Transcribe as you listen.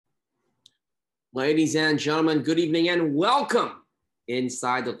Ladies and gentlemen, good evening and welcome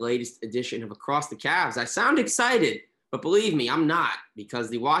inside the latest edition of Across the Cavs. I sound excited, but believe me, I'm not, because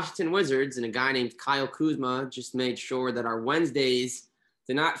the Washington Wizards and a guy named Kyle Kuzma just made sure that our Wednesdays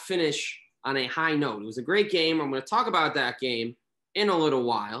did not finish on a high note. It was a great game. I'm going to talk about that game in a little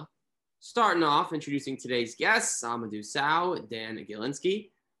while. Starting off, introducing today's guests, Amadou Sow, Dan Gilinski.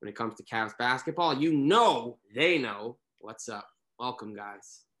 When it comes to Cavs basketball, you know they know what's up. Welcome,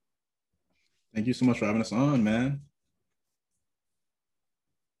 guys. Thank you so much for having us on, man.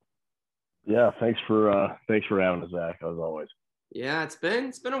 Yeah, thanks for having us, Zach, as always. Yeah, it's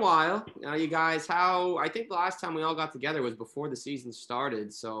been a while. Now, you guys, I think the last time we all got together was before the season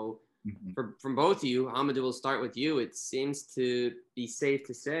started. So, from both of you, Amadou, we'll start with you. It seems to be safe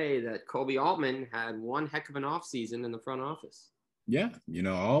to say that Koby Altman had one heck of an offseason in the front office. Yeah,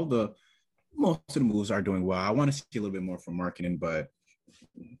 most of the moves are doing well. I want to see a little bit more from marketing, but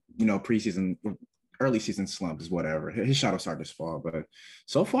preseason, early season slump is whatever. His shot will start this fall, but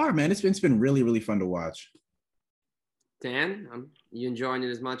so far, man, it's been really, really fun to watch. Dan, you enjoying it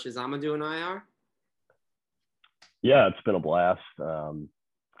as much as Amadou and I are? Yeah, it's been a blast.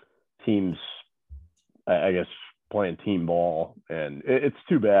 Teams, I guess, playing team ball, and it's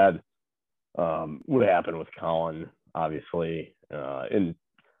too bad what happened with Colin, obviously. And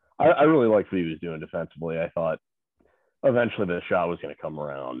I really liked what he was doing defensively. I thought eventually the shot was going to come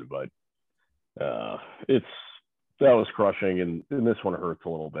around, but that was crushing, and this one hurts a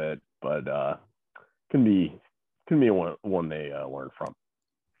little bit, but can be one they learn from.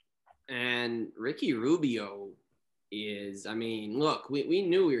 And Ricky Rubio is, look, we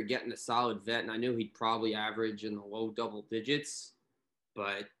knew we were getting a solid vet, and I knew he'd probably average in the low double digits,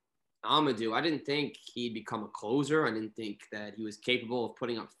 but Amadou, I didn't think he'd become a closer. I didn't think that he was capable of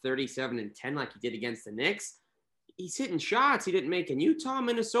putting up 37 and 10 like he did against the Knicks. He's hitting shots he didn't make in Utah,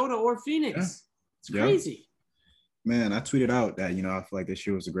 Minnesota, or Phoenix. Yeah. It's crazy. Man, I tweeted out that, I feel like this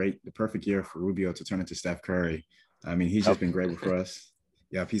year was the perfect year for Rubio to turn into Steph Curry. He's just been great for us.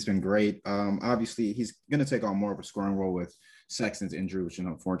 Yeah, he's been great. Obviously, he's going to take on more of a scoring role with Sexton's injury, which is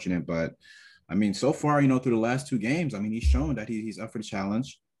unfortunate. But, so far, through the last two games, he's shown that he's up for the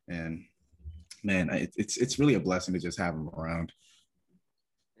challenge. And, man, it's really a blessing to just have him around.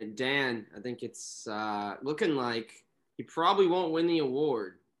 And Dan, I think it's looking like he probably won't win the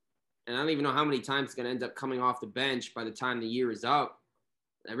award. And I don't even know how many times he's going to end up coming off the bench by the time the year is up.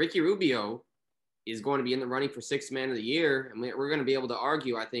 Ricky Rubio is going to be in the running for Sixth Man of the Year. And we're going to be able to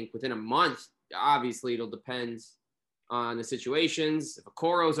argue, I think, within a month. Obviously, it'll depend on the situations. If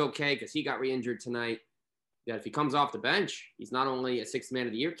Okoro's okay, because he got re-injured tonight, that if he comes off the bench, he's not only a Sixth Man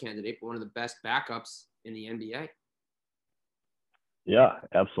of the Year candidate, but one of the best backups in the NBA. Yeah,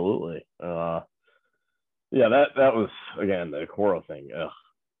 absolutely. That was, again, the Okoro thing.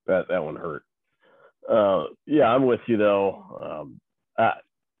 That one hurt. I'm with you, though.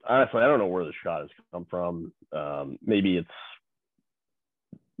 Honestly, I don't know where the shot has come from. Maybe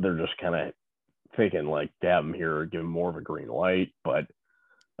they're just kind of thinking like, have him here, give him more of a green light. But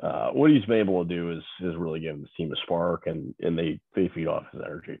what he's been able to do is really give the team a spark, and they feed off his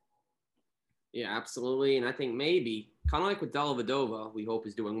energy. Yeah, absolutely. And I think maybe, kind of like with Dellavedova, we hope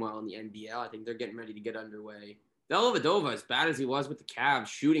is doing well in the NBL. I think they're getting ready to get underway. Dellavedova, as bad as he was with the Cavs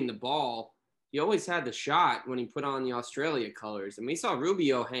shooting the ball, he always had the shot when he put on the Australia colors. And we saw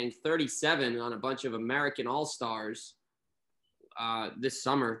Rubio hang 37 on a bunch of American All-Stars this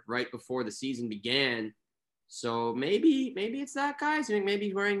summer, right before the season began. So maybe it's that, guys. You think maybe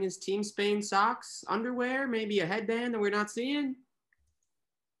he's wearing his Team Spain socks, underwear, maybe a headband that we're not seeing?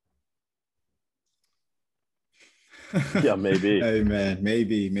 Yeah, maybe. Hey, man,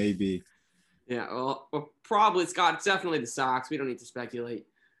 maybe. Yeah, well, probably it's definitely the socks. We don't need to speculate,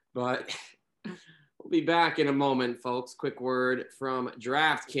 but we'll be back in a moment, folks. Quick word from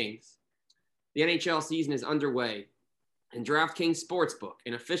DraftKings. The NHL season is underway, and DraftKings Sportsbook,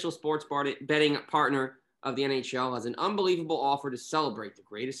 an official sports betting partner of the NHL, has an unbelievable offer to celebrate the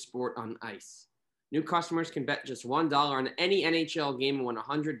greatest sport on ice. New customers can bet just $1 on any NHL game and win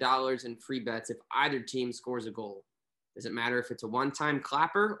 $100 in free bets if either team scores a goal. Doesn't matter if it's a one-time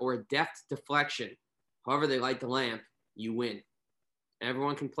clapper or a deft deflection. However they light the lamp, you win.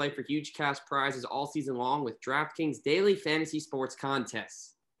 Everyone can play for huge cash prizes all season long with DraftKings daily fantasy sports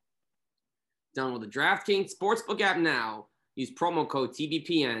contests. Download the DraftKings Sportsbook app now. Use promo code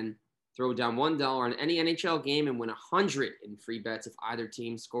TBPN. Throw down $1 on any NHL game and win $100 in free bets if either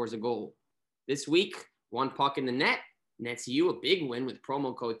team scores a goal. This week, one puck in the net nets you a big win with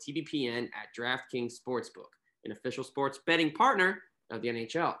promo code TBPN at DraftKings Sportsbook, an official sports betting partner of the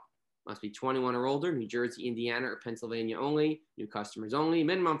NHL. Must be 21 or older, New Jersey, Indiana, or Pennsylvania only. New customers only.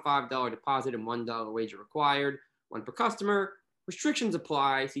 Minimum $5 deposit and $1 wager required. One per customer. Restrictions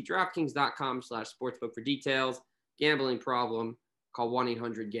apply. See DraftKings.com/sportsbook for details. Gambling problem, call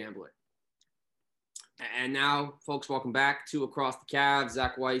 1-800-GAMBLER. And now, folks, welcome back to Across the Cavs.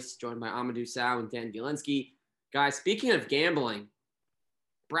 Zach Weiss, joined by Amadou Sow and Dan Bielenski. Guys, speaking of gambling,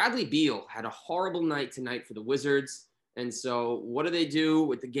 Bradley Beal had a horrible night tonight for the Wizards. And so what do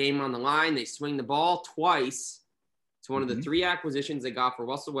with the game on the line? They swing the ball twice. It's one of the 3 acquisitions they got for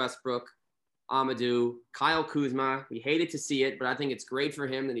Russell Westbrook, Amadou, Kyle Kuzma. We hated to see it, but I think it's great for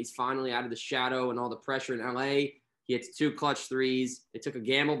him that he's finally out of the shadow and all the pressure in LA. He hits 2 clutch threes. They took a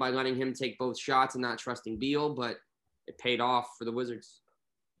gamble by letting him take both shots and not trusting Beal, but it paid off for the Wizards.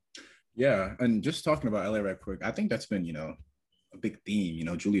 Yeah, and just talking about LA right quick, I think that's been, a big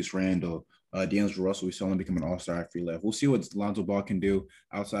theme. Julius Randle, D'Angelo Russell, we saw him become an all-star after he left. We'll see what Lonzo Ball can do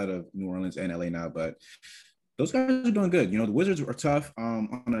outside of New Orleans and LA now, but those guys are doing good. The Wizards are tough.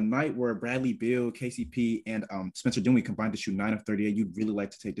 On a night where Bradley Beal, KCP, and Spencer Dinwiddie combined to shoot 9 of 38, you'd really like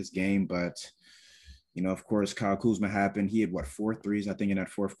to take this game, but of course, Kyle Kuzma happened. He had 4 threes, I think, in that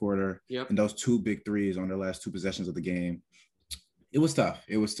fourth quarter. Yep. And those 2 big threes on their last 2 possessions of the game. It was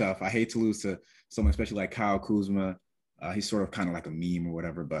tough. I hate to lose to someone, especially like Kyle Kuzma. He's sort of kind of like a meme or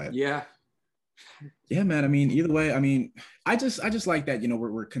whatever, but yeah, man. I mean, either way, I just like that.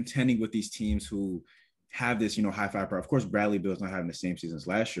 We're contending with these teams who have this, high firepower. Of course, Bradley Beal's not having the same season as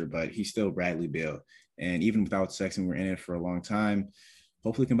last year, but he's still Bradley Beal. And even without Sexton, we're in it for a long time.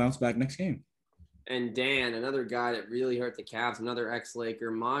 Hopefully, can bounce back next game. And Dan, another guy that really hurt the Cavs, another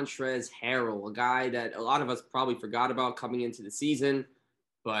ex-Laker, Montrezl Harrell, a guy that a lot of us probably forgot about coming into the season,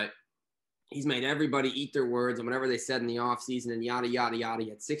 but he's made everybody eat their words and whatever they said in the offseason and yada, yada, yada. He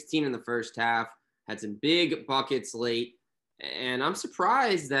had 16 in the first half, had some big buckets late, and I'm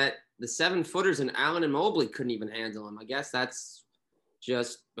surprised that the 7-footers and Allen and Mobley couldn't even handle him. I guess that's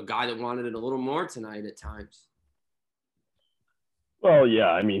just a guy that wanted it a little more tonight at times. Well,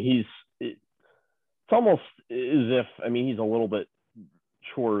 yeah, it's almost as if, he's a little bit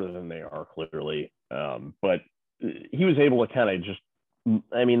shorter than they are, clearly. But he was able to kind of just,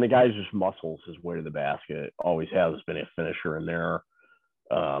 the guy's just muscles his way to the basket. Always has been a finisher in there.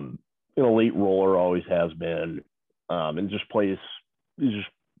 Late roller, always has been. And just plays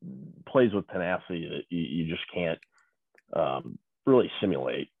with tenacity that you just can't really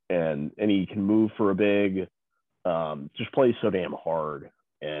simulate. And he can move for a big, just plays so damn hard.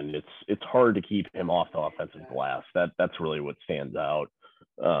 And it's hard to keep him off the offensive glass. That's really what stands out.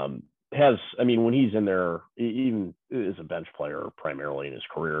 When he's in there, even as a bench player primarily in his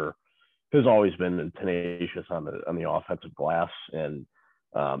career, has always been tenacious on the offensive glass, and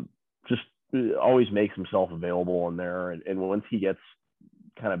just always makes himself available in there. And once he gets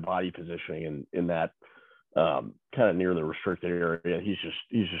kind of body positioning in that kind of near the restricted area, he's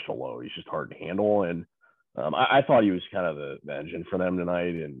just a load. He's just hard to handle. And I thought he was kind of the engine for them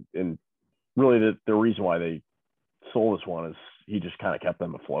tonight, and really the reason why they sold this one is he just kind of kept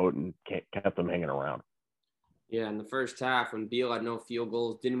them afloat and kept them hanging around. Yeah, in the first half, when Beal had no field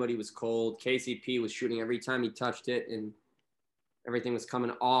goals, Dinwiddie was cold. KCP was shooting every time he touched it, and everything was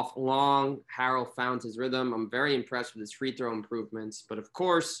coming off long. Harrell found his rhythm. I'm very impressed with his free throw improvements. But, of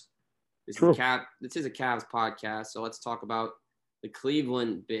course, this is a Cavs podcast, so let's talk about the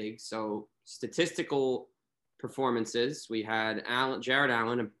Cleveland Bigs. So statistical performances, we had Jared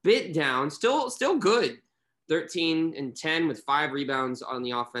Allen a bit down, still good. 13 and 10 with 5 rebounds on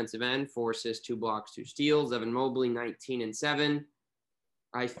the offensive end, 4 assists, 2 blocks, 2 steals. Evan Mobley, 19 and 7.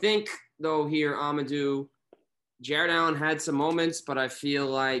 I think, though, here, Amadou, Jared Allen had some moments, but I feel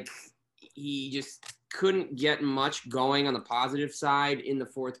like he just couldn't get much going on the positive side in the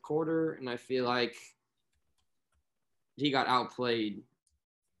fourth quarter, and I feel like he got outplayed.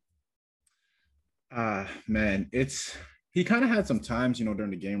 Man, he kind of had some times, during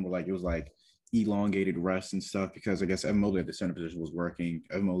the game where it was elongated rest and stuff, because I guess Evan Mobley at the center position was working.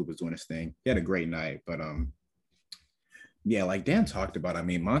 Evan Mobley was doing his thing. He had a great night, but yeah, like Dan talked about,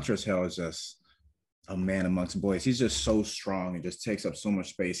 Montrezl Harrell is just a man amongst boys. He's just so strong and just takes up so much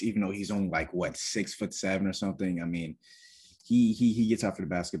space, even though he's only 6'7" or something. He gets out for the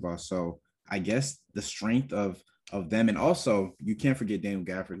basketball. So I guess the strength of them, and also you can't forget Daniel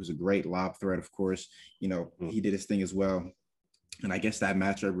Gafford, who's a great lob threat, of course. He did his thing as well. And I guess that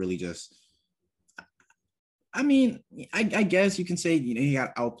matchup really just, I guess you can say, he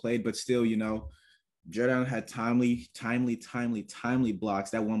got outplayed, but still, Jared Allen had timely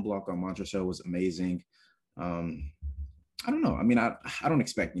blocks. That one block on Montrezl Harrell was amazing. I don't know. I don't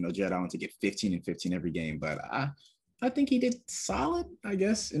expect, Jared Allen to get 15 and 15 every game, but I think he did solid, I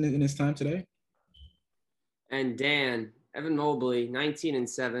guess, in his time today. And Dan, Evan Mobley,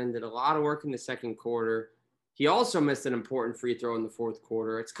 19-7, did a lot of work in the second quarter. He also missed an important free throw in the fourth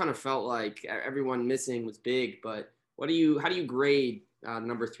quarter. It's kind of felt like everyone missing was big, but how do you grade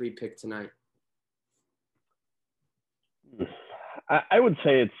number 3 pick tonight? I would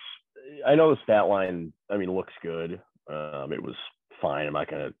say I know the stat line, looks good. It was fine. I'm not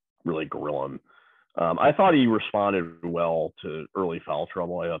going to really grill him. I thought he responded well to early foul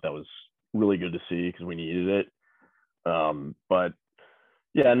trouble. I thought that was really good to see because we needed it. But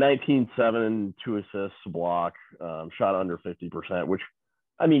yeah, 19-7, 2 assists, a block, shot under 50%, which,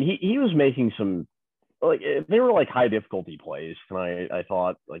 he was making some, they were like high difficulty plays tonight. I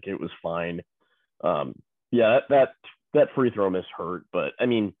thought it was fine. That free throw miss hurt, but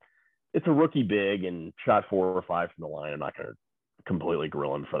it's a rookie big and shot 4 or 5 from the line. I'm not going to completely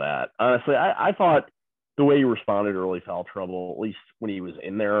grill him for that. Honestly, I thought the way he responded to early foul trouble, at least when he was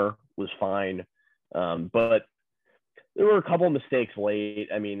in there, was fine. But there were a couple of mistakes late.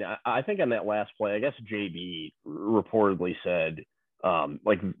 I think on that last play, I guess JB reportedly said,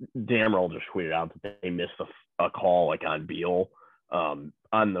 Damrell just tweeted out that they missed a call on Beal on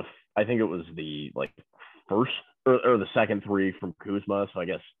I think it was the first or the second 3 from Kuzma. So I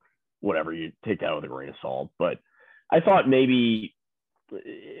guess whatever, you take that with a grain of salt. But I thought maybe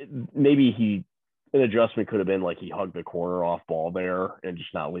an adjustment could have been he hugged the corner off ball there and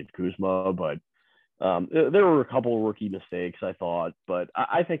just not leave Kuzma. But there were a couple of rookie mistakes, I thought, but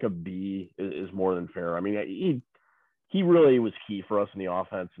I think a B is more than fair. He really was key for us in the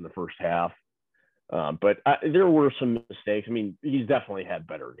offense in the first half. But there were some mistakes. He's definitely had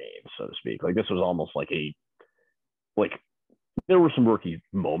better games, so to speak. This was almost there were some rookie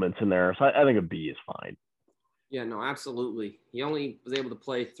moments in there. So I think a B is fine. Yeah, no, absolutely. He only was able to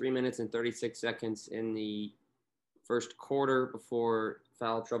play 3 minutes and 36 seconds in the first quarter before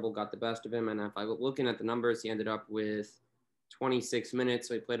foul trouble got the best of him. And if I was looking at the numbers, he ended up with 26 minutes.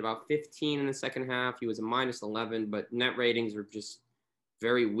 So he played about 15 in the second half. He was a -11, but net ratings were just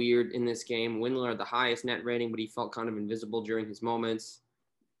very weird in this game. Windler had the highest net rating, but he felt kind of invisible during his moments.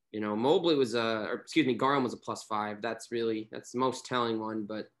 Mobley was Garland was a +5. That's the most telling one,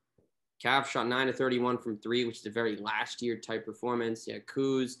 but Cav shot 9-31 from 3, which is a very last year type performance. Yeah,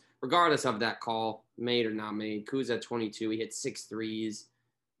 Kuz, regardless of that call, made or not made, Kuz had 22. He hit 6 threes.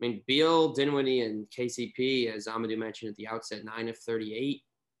 Beal, Dinwiddie, and KCP, as Amadou mentioned at the outset, 9 of 38.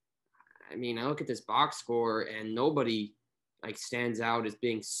 I look at this box score and nobody stands out as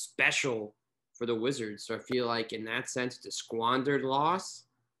being special for the Wizards. So I feel in that sense, it's a squandered loss.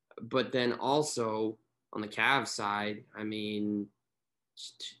 But then also on the Cavs side,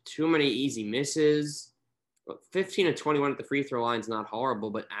 too many easy misses. 15 of 21 at the free throw line is not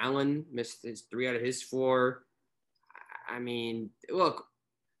horrible, but Allen missed 3 out of his 4. Look,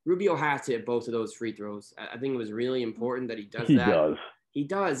 Rubio has to hit both of those free throws. I think it was really important that he does that. He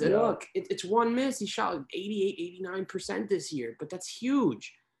does. And look, it's one miss. He shot 88, 89% this year, but that's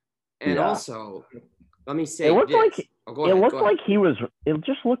huge. And also, let me say it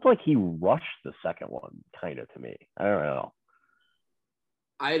just looked like he rushed the second one, kind of, to me. I don't know.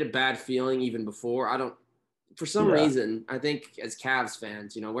 I had a bad feeling even before. For some reason, I think as Cavs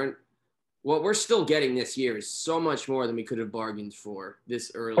fans, what we're still getting this year is so much more than we could have bargained for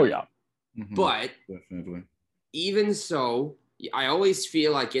this early. Oh, yeah. Mm-hmm. But definitely, even so, I always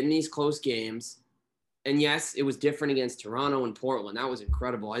feel in these close games, and yes, it was different against Toronto and Portland. That was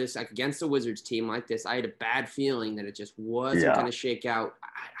incredible. I just against a Wizards team like this, I had a bad feeling that it just wasn't going to shake out.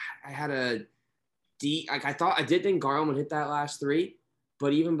 I had I did think Garland would hit that last 3,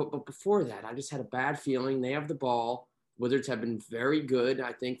 but before that, I just had a bad feeling. They have the ball. Wizards have been very good,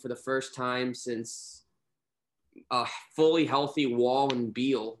 I think, for the first time since a fully healthy Wall and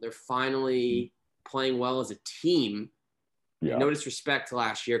Beal. They're finally playing well as a team. Yeah. No disrespect to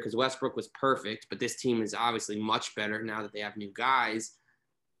last year because Westbrook was perfect, but this team is obviously much better now that they have new guys.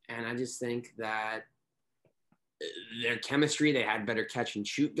 And I just think that their chemistry, they had better catch and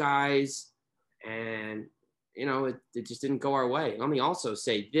shoot guys. And, it just didn't go our way. Let me also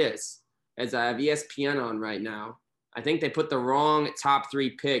say this, as I have ESPN on right now, I think they put the wrong top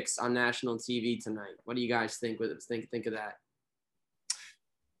 3 picks on national TV tonight. What do you guys think think of that?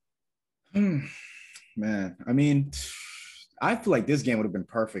 Man, I feel like this game would have been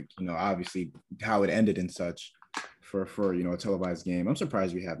perfect, obviously how it ended and such for a televised game. I'm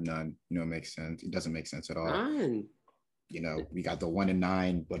surprised we have none. It makes sense. It doesn't make sense at all. None. We got the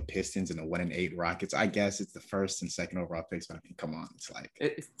 1-9 Pistons and the 1-8 Rockets. I guess it's the first and second overall picks. But come on,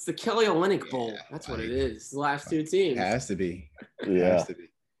 it's the Kelly Olynyk Bowl. That's what it is. The last 2 teams. It has to be. Yeah. It has to be.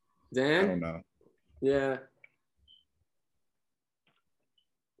 Dan? I don't know. Yeah.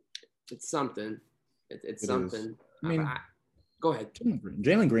 It's something. It's It is. something. I mean, Go ahead.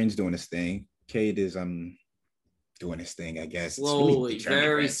 Jalen Green's doing his thing. Cade is doing his thing, I guess. Slowly, It's really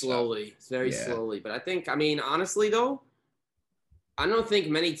very Grant stuff. slowly, very Yeah. slowly. But I mean, honestly though, I don't think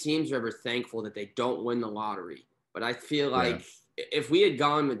many teams are ever thankful that they don't win the lottery. But I feel like if we had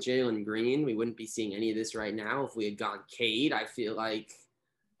gone with Jalen Green, we wouldn't be seeing any of this right now. If we had gone Cade, I feel like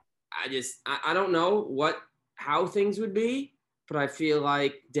I don't know how things would be, but I feel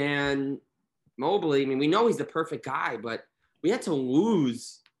like Dan Mobley, I mean, we know he's the perfect guy, but we had to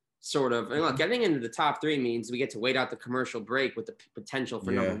lose sort of. And look, getting into the top 3 means we get to wait out the commercial break with the potential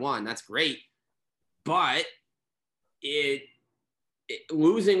for number 1. That's great. But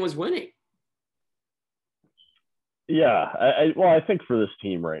losing was winning. Yeah. I think for this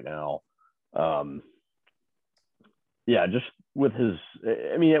team right now, just with his,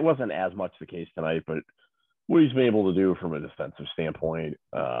 I mean, it wasn't as much the case tonight, but what he's been able to do from a defensive standpoint,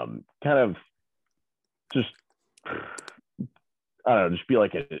 kind of just, I don't know, just be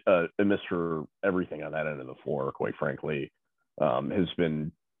like a Mr. Everything on that end of the floor, quite frankly, has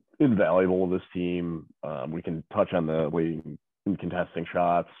been invaluable to this team. We can touch on the leading in contesting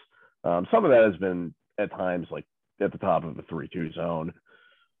shots. Some of that has been at times like at the top of the 3-2 zone.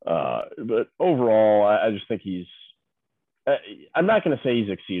 But overall, I just think I'm not going to say he's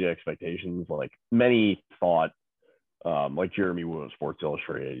exceeded expectations. Like many thought, like Jeremy Woo of Sports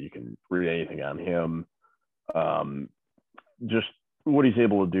Illustrated, you can read anything on him. Just what he's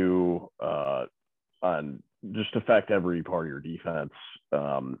able to do on just affect every part of your defense.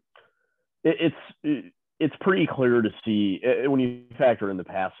 It's pretty clear to see when you factor in the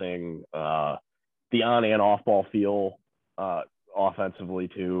passing, the on and off ball feel offensively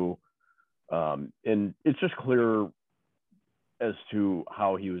too. And it's just clear as to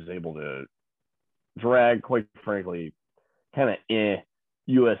how he was able to drag, quite frankly, kind of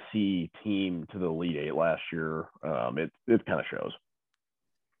USC team to the Elite Eight last year. It kind of shows.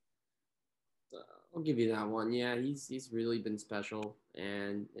 I'll give you that one. Yeah, he's really been special,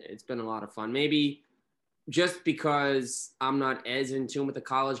 and it's been a lot of fun. Maybe just because I'm not as in tune with the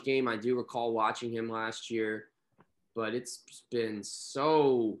college game, I do recall watching him last year, but it's been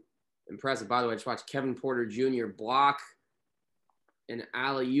so impressive. By the way, I just watched Kevin Porter Jr. block an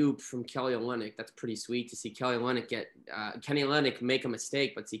alley-oop from Kelly Olynyk. That's pretty sweet to see Kelly Olynyk make a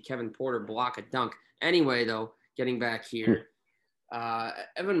mistake, but see Kevin Porter block a dunk. Anyway, though, getting back here,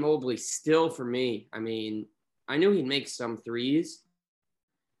 Evan Mobley still for me. I mean, I knew he'd make some threes,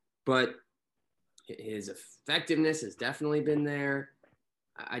 but his effectiveness has definitely been there.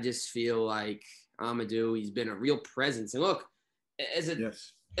 I just feel like Amadou, he's been a real presence. And look, as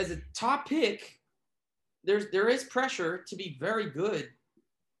a top pick, there is pressure to be very good,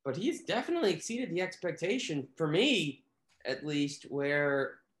 but he's definitely exceeded the expectation for me, at least,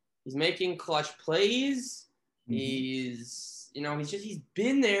 where he's making clutch plays. Mm-hmm. He's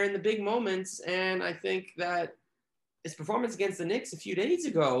been there in the big moments. And I think that his performance against the Knicks a few days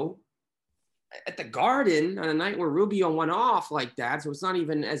ago at the Garden on a night where Rubio went off like that, so it's not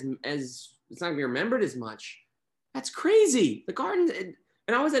even as it's not gonna be remembered as much. That's crazy. The Garden.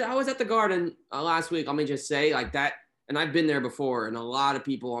 And I was at the Garden last week. Let me just say like that. And I've been there before. And a lot of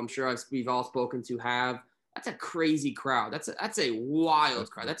people I'm sure we've all spoken to have. That's a crazy crowd. That's a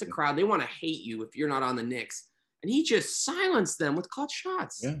wild crowd. That's a crowd. They want to hate you if you're not on the Knicks. And he just silenced them with clutch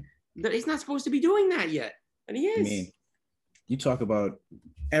shots. Yeah. He's not supposed to be doing that yet. And he is. I mean, you talk about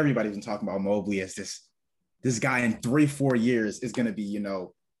everybody's been talking about Mobley as this guy in 3-4 years is going to be,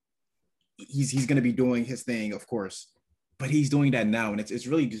 he's going to be doing his thing, of course. But he's doing that now, and it's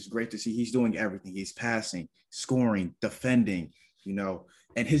really just great to see. He's doing everything. He's passing, scoring, defending,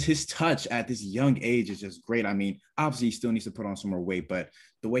 and his touch at this young age is just great. I mean, obviously he still needs to put on some more weight, but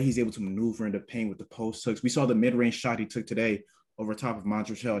the way he's able to maneuver in the paint with the post hooks. We saw the mid-range shot he took today over top of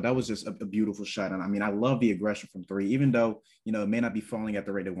Montrezl. That was just a beautiful shot. And I mean, I love the aggression from 3, even though, it may not be falling at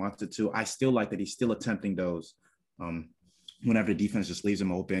the rate it wants it to. I still like that he's still attempting those. Whenever the defense just leaves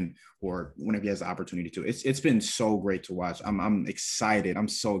him open or whenever he has the opportunity to. It's been so great to watch. I'm excited. I'm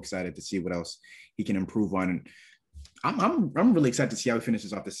so excited to see what else he can improve on. And I'm really excited to see how he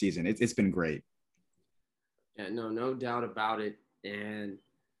finishes off the season. It's been great. Yeah, no doubt about it. And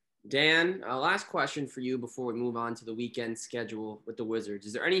Dan, last question for you before we move on to the weekend schedule with the Wizards.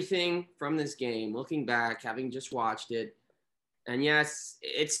 Is there anything from this game, looking back, having just watched it, and yes,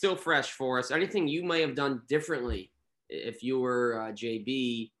 it's still fresh for us, anything you may have done differently if you were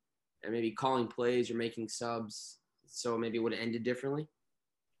JB and maybe calling plays or making subs, so maybe it would have ended differently?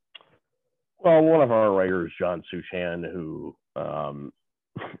 Well, one of our writers, John Suchan, who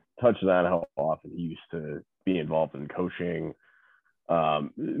touched on how often he used to be involved in coaching,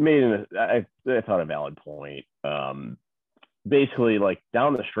 I thought a valid point. Basically, like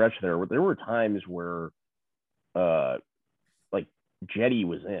down the stretch there were times where like Jetty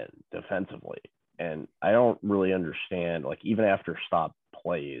was in defensively, and I don't really understand, like even after stop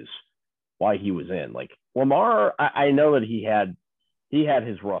plays, why he was in. Like Lamar, I know that he had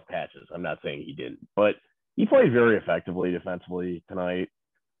his rough patches. I'm not saying he didn't, but he played very effectively defensively tonight.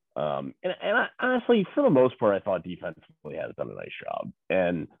 And I, honestly, for the most part, I thought defensively had done a nice job,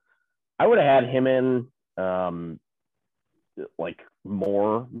 and I would have had him in like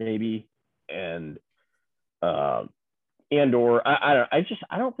more maybe, and or I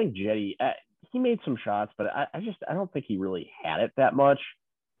don't think Jetty. He made some shots, but I don't think he really had it that much.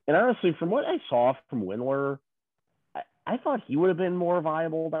 And honestly, from what I saw from Windler, I thought he would have been more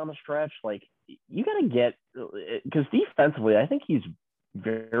viable down the stretch. Like you got to get, because defensively, I think he's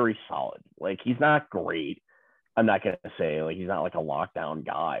very solid. Like he's not great. I'm not going to say like he's not like a lockdown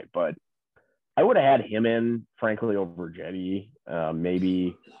guy, but I would have had him in, frankly, over Jetty,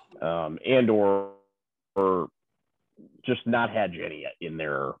 maybe, and or just not had Jetty in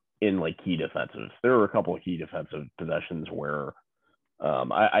there in like key defensive. There were a couple of key defensive possessions where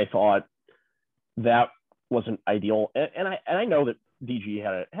I thought that wasn't ideal, and I know that DG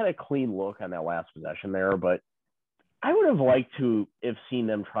had a clean look on that last possession there, but I would have liked to have seen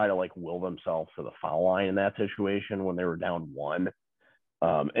them try to like will themselves to the foul line in that situation when they were down one,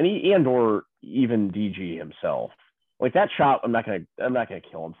 and or even DG himself. Like that shot, I'm not gonna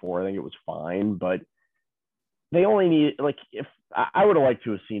kill him for. I think it was fine, but they only need, like, if I would have liked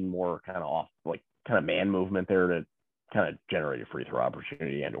to have seen more kind of off, like kind of man movement there to kind of generate a free throw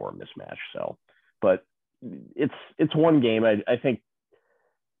opportunity and or mismatch. So, but it's one game. I think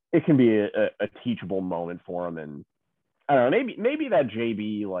it can be a teachable moment for him. And I don't know, maybe that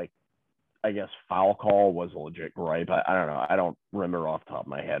JB, like, I guess foul call was a legit gripe. I don't know. I don't remember off the top of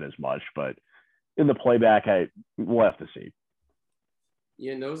my head as much, but in the playback, we'll have to see.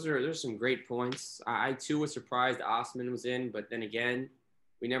 Yeah, and there's some great points. I too was surprised Osman was in, but then again,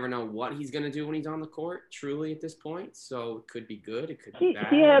 we never know what he's going to do when he's on the court, truly, at this point. So it could be good. It could be bad.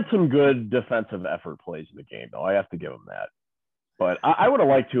 He had some good defensive effort plays in the game, though. I have to give him that. But I would have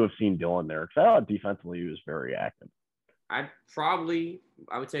liked to have seen Dylan there because I thought defensively he was very active. I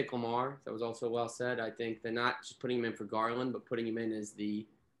would take Lamar. That was also well said. I think they're not just putting him in for Garland, but putting him in as the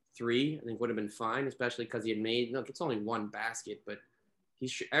 3, I think would have been fine, especially because he had made, look, it's only one basket, but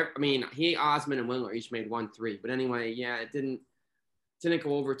Osman and Windler each made 1 3. But anyway, yeah, it didn't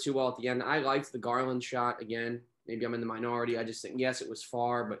go over too well at the end. I liked the Garland shot again. Maybe I'm in the minority. I just think, yes, it was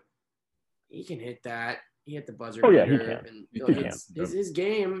far, but he can hit that. He hit the buzzer. Oh yeah, he can. And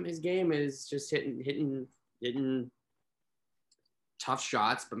his game is just hitting tough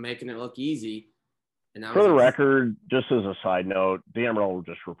shots, but making it look easy. And for the record, just as a side note, the Emerald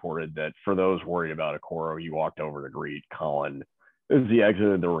just reported that for those worried about Okoro, he walked over to greet Colin as he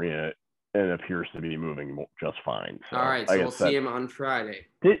exited the arena and appears to be moving just fine. So, all right, so we'll see him on Friday.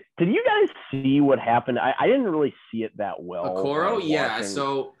 Did you guys see what happened? I didn't really see it that well. Okoro, yeah.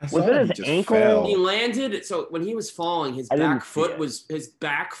 So was it his ankle? Fell. He landed. So when he was falling, his back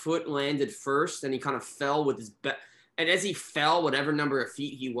foot landed first, and he kind of fell with his back. And as he fell, whatever number of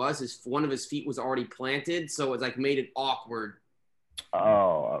feet he was, one of his feet was already planted, so it like made it awkward.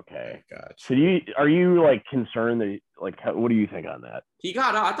 Oh, okay. Gotcha. So are you like concerned that, like, what do you think on that? He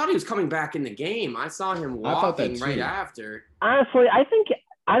got up. I thought he was coming back in the game. I saw him walking right after. Honestly, I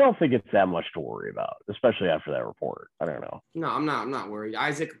don't think it's that much to worry about, especially after that report. I don't know. No, I'm not worried.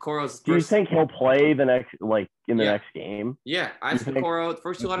 Isaac Okoro's Do you think he'll play the next game? Yeah, Isaac Okoro, the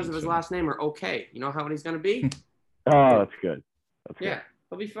first 2 letters of his last name are okay. You know how he's going to be? Oh, that's good. Yeah,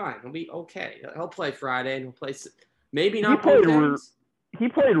 he'll be fine. He'll be okay. He'll play Friday, and he'll play maybe not both ends. He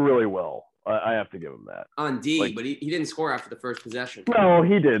played really well. I have to give him that. On D, but he didn't score after the first possession. No,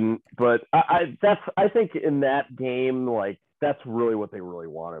 he didn't. But I think in that game, like, that's really what they really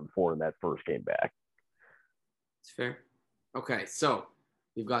wanted him for in that first game back. It's fair. Okay, so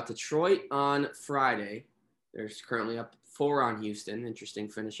we've got Detroit on Friday. They're currently up 4 on Houston. Interesting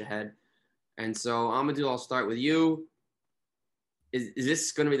finish ahead. And so, Amadou, I'll start with you. Is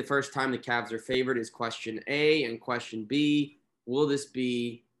this going to be the first time the Cavs are favored is question A, and question B, will this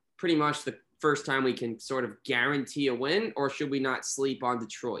be pretty much the first time we can sort of guarantee a win, or should we not sleep on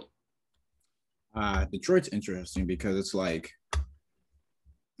Detroit? Detroit's interesting because it's like,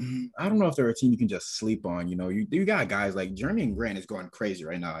 I don't know if they're a team you can just sleep on. You know, you got guys like Jeremy Grant is going crazy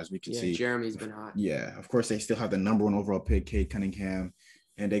right now, as we can see. Jeremy's been hot. Yeah, of course they still have the number 1 overall pick, Cade Cunningham,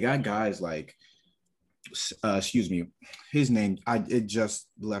 and they got guys like excuse me, his name. It just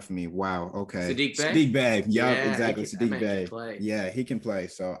left me. Wow. Okay. Saddiq Bey. Saddiq Bey. Yep, Yeah, exactly. that Saddiq man can Bey. play. Yeah, he can play.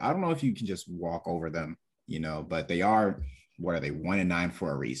 So I don't know if you can just walk over them, but they are. What are they? 1-9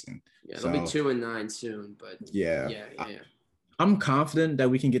 for a reason. Yeah, they'll be So 2-9 soon. But yeah, yeah. I'm confident that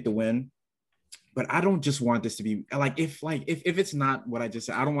we can get the win. But I don't just want this to be if it's not what I just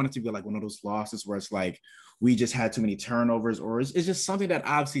said, I don't want it to be like one of those losses where it's like we just had too many turnovers, or it's just something that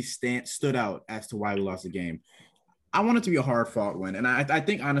obviously stood out as to why we lost the game. I want it to be a hard fought win, and I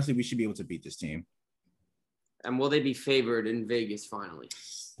think honestly we should be able to beat this team. And will they be favored in Vegas finally?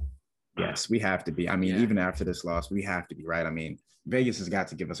 Yes, we have to be. I mean, even after this loss, we have to be, right? I mean, Vegas has got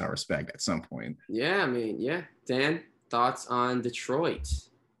to give us our respect at some point. Yeah, I mean, yeah. Dan, thoughts on Detroit?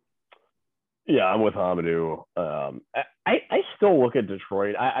 Yeah, I'm with Amadou. I still look at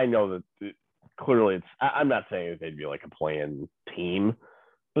Detroit. I know that clearly I'm not saying that they'd be like a playing team,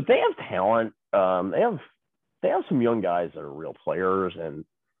 but they have talent. They have some young guys that are real players, and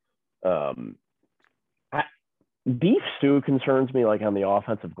Beef Stew concerns me like on the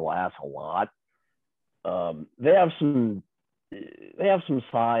offensive glass a lot. They have some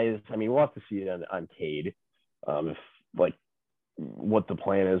size. I mean, we'll have to see it on Cade, if like what the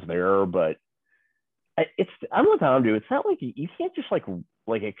plan is there, but. I'm with Amadou. It's not like you can't just like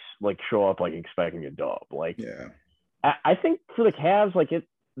show up like expecting a dub. Like, yeah, I think for the Cavs, like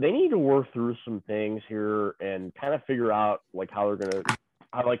they need to work through some things here and kind of figure out like how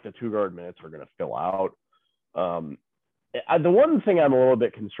like the 2-guard minutes are gonna fill out. The one thing I'm a little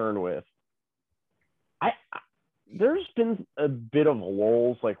bit concerned with, there's been a bit of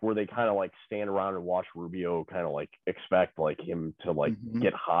lulls like where they kind of like stand around and watch Rubio kind of like expect like him to like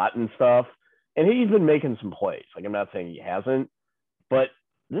get hot and stuff. And he's been making some plays. Like, I'm not saying he hasn't, but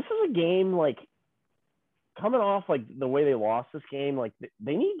this is a game, like, coming off, like, the way they lost this game, like,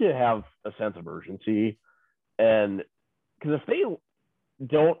 they need to have a sense of urgency. And because if they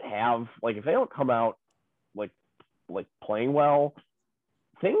don't have, like, if they don't come out, like playing well,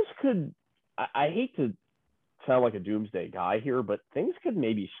 things could, I hate to sound like a doomsday guy here, but things could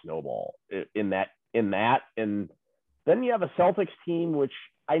maybe snowball in that. And then you have a Celtics team, which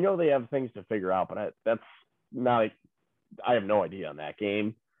I know they have things to figure out, but that's not. I have no idea on that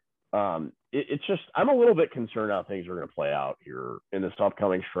game. It's just I'm a little bit concerned how things are going to play out here in this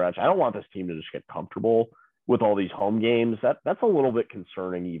upcoming stretch. I don't want this team to just get comfortable with all these home games. That's a little bit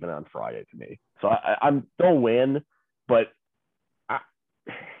concerning even on Friday to me. So they'll win, but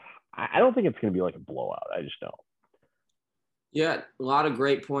I don't think it's going to be like a blowout. I just don't. Yeah, a lot of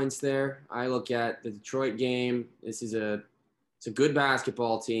great points there. I look at the Detroit game. It's a good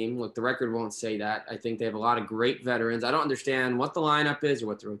basketball team. Look, the record won't say that. I think they have a lot of great veterans. I don't understand what the lineup is or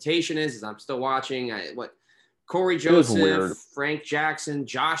what the rotation is. As I'm still watching, Corey Joseph, Frank Jackson,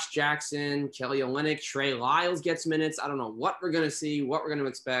 Josh Jackson, Kelly Olynyk, Trey Lyles gets minutes. I don't know what we're going to see, what we're going to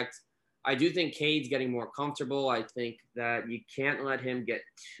expect. I do think Cade's getting more comfortable. I think that you can't let him get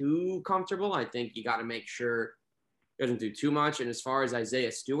too comfortable. I think you got to make sure he doesn't do too much. And as far as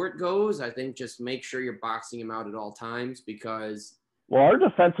Isaiah Stewart goes, I think just make sure you're boxing him out at all times because. Well, our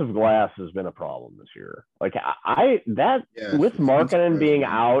defensive glass has been a problem this year. Like with Markkanen being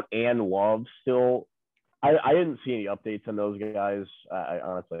out and Love still, I didn't see any updates on those guys. I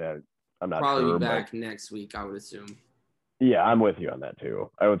honestly, I'm not probably sure. Probably be back next week, I would assume. Yeah, I'm with you on that too.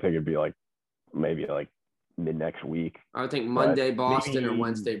 I would think it'd be like maybe like mid next week. I would think Monday Boston or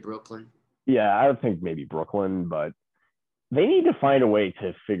Wednesday Brooklyn. Yeah, I would think maybe Brooklyn, but they need to find a way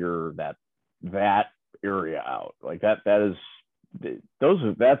to figure that area out. Like that's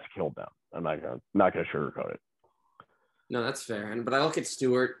killed them. I'm not gonna sugarcoat it. No, that's fair. But I look at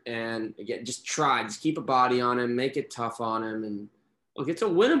Stewart and again, just keep a body on him, make it tough on him, and look, it's a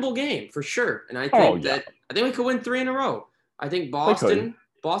winnable game for sure. And I think I think we could win 3 in a row. I think Boston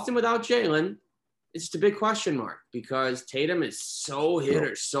without Jalen, it's just a big question mark because Tatum is so hit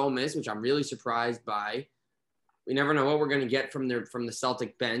or so miss, which I'm really surprised by. We never know what we're going to get from the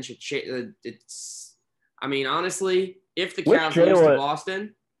Celtic bench. I mean, honestly, if the Cavs lose to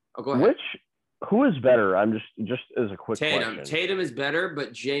Boston, go ahead. Who is better? I'm just as a quick question. Tatum is better,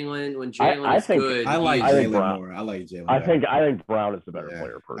 but Jalen, when Jalen is good, I like Jalen more. I like Jalen. I think Brown is the better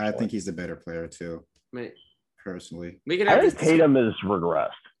player. Personally, I think he's the better player too. Personally, I think Tatum is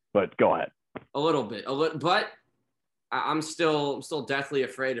regressed, but go ahead. A little bit, but I'm still deathly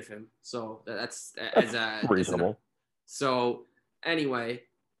afraid of him. So that's reasonable. So anyway,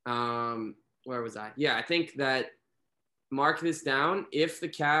 where was I? Yeah, I think that mark this down. If the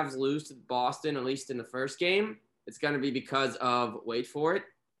Cavs lose to Boston, at least in the first game, it's going to be because of, wait for it,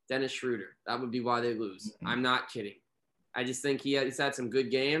 Dennis Schroeder. That would be why they lose. I'm not kidding. I just think he's had some good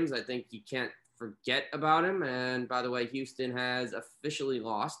games. I think you can't forget about him. And by the way, Houston has officially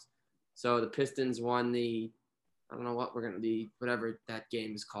lost. So the Pistons won I don't know what whatever that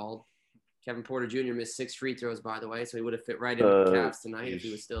game is called. Kevin Porter Jr. missed 6 free throws, by the way, so he would have fit right in with the Cavs tonight if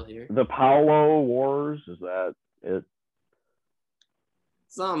he was still here. The Paolo Wars, is that it?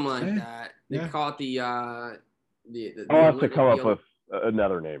 Something like that. They call it the I'll have to come up with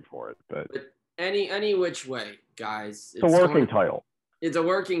another name for it, but any which way, guys. It's a working title. It's a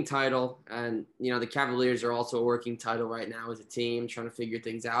working title, and the Cavaliers are also a working title right now as a team, trying to figure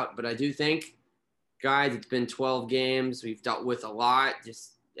things out. But I do think, guys, it's been 12 games. We've dealt with a lot.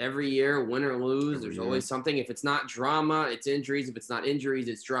 Just every year, win or lose, there's always something. If it's not drama, it's injuries. If it's not injuries,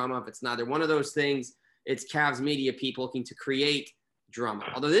 it's drama. If it's neither one of those things, it's Cavs media people looking to create drama.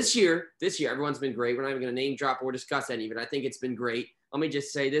 Although this year, everyone's been great. We're not even going to name drop or discuss any of it. I think it's been great. Let me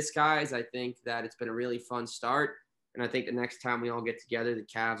just say this, guys. I think that it's been a really fun start. And I think the next time we all get together, the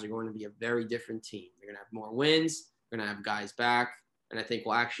Cavs are going to be a very different team. They're going to have more wins. They're going to have guys back. And I think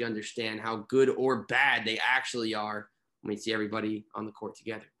we'll actually understand how good or bad they actually are when we see everybody on the court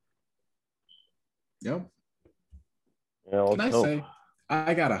together. Yep. Yeah, Can I say,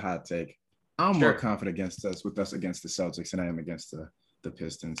 I got a hot take. I'm more confident against the Celtics than I am against the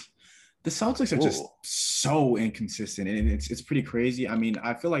Pistons. The Celtics are just so inconsistent, and it's pretty crazy. I mean,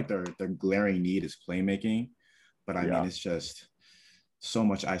 I feel like their glaring need is playmaking, but I mean, it's just so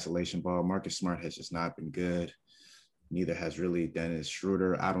much isolation ball. Marcus Smart has just not been good. Neither has really Dennis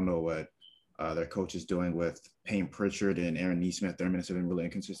Schroeder. I don't know what their coach is doing with Payne Pritchard and Aaron Nesmith. Their minutes have been really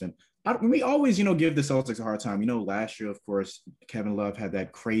inconsistent. We always, give the Celtics a hard time. Last year, of course, Kevin Love had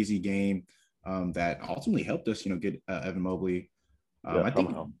that crazy game that ultimately helped us, get Evan Mobley. I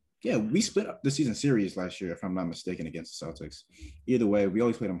think, we split up the season series last year, if I'm not mistaken, against the Celtics. Either way, we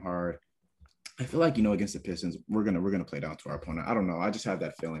always played them hard. I feel like, against the Pistons, we're gonna play down to our opponent. I don't know. I just have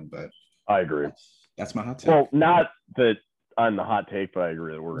that feeling, but I agree. That's my hot take. Well, not that I'm the hot take, but I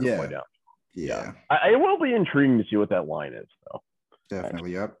agree that we're gonna play down. Yeah. It will be intriguing to see what that line is, though.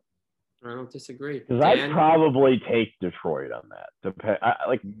 Definitely, yep. I don't disagree. Because I'd probably take Detroit on that.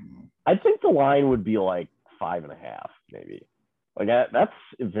 I think the line would be like 5.5, maybe. That's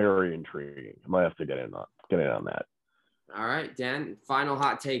very intriguing. I might have to get in on that. All right, Dan. Final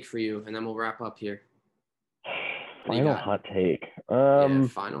hot take for you, and then we'll wrap up here. Final hot take.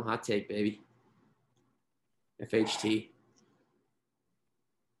 Final hot take, baby. FHT.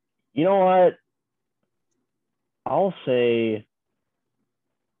 You know what? I'll say.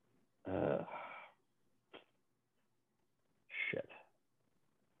 Shit.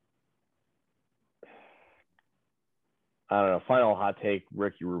 I don't know. Final hot take: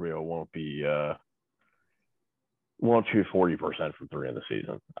 Ricky Rubio won't shoot 40% from 3 in the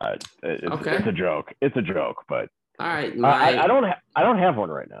season. It's a joke. It's a joke, but all right. I don't have one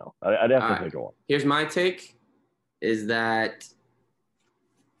right now. I'd have to think of one. Here's my take: is that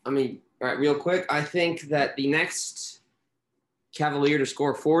all right, real quick. I think that the next Cavalier to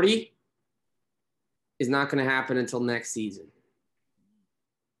score 40 is not going to happen until next season.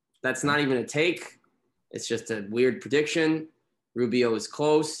 That's not even a take. It's just a weird prediction. Rubio is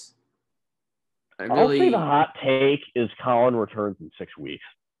close. I'll say the hot take is Colin returns in 6 weeks.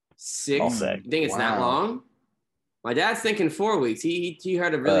 6? You think it's that long? My dad's thinking 4 weeks. He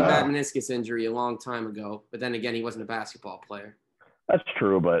had a really bad meniscus injury a long time ago, but then again, he wasn't a basketball player. That's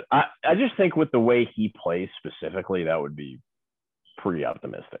true, but I just think with the way he plays specifically, that would be pretty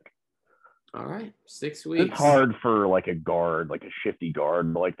optimistic. All right, 6 weeks. It's hard for like a guard, like a shifty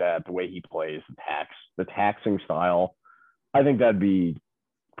guard like that, the way he plays, the taxing style. I think that'd be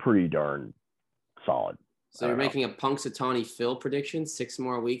pretty darn solid. So you're making a Punxsutawney Phil prediction, 6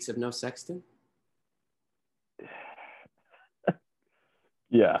 more weeks of no Sexton?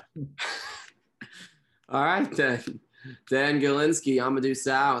 Yeah. All right, then. Dan Galinsky, Amadou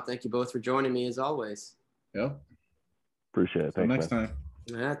Sow, thank you both for joining me as always. Yep. Appreciate it. Thanks, next time.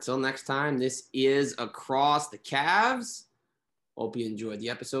 Yeah, till next time. This is Across the Cavs. Hope you enjoyed the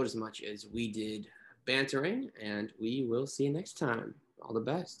episode as much as we did bantering, and we will see you next time. All the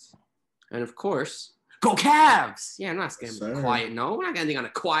best. And of course, go Cavs! Yeah, I'm not going to be quiet. No, we're not going to end on a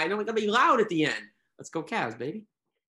quiet note. We're going to be loud at the end. Let's go Cavs, baby.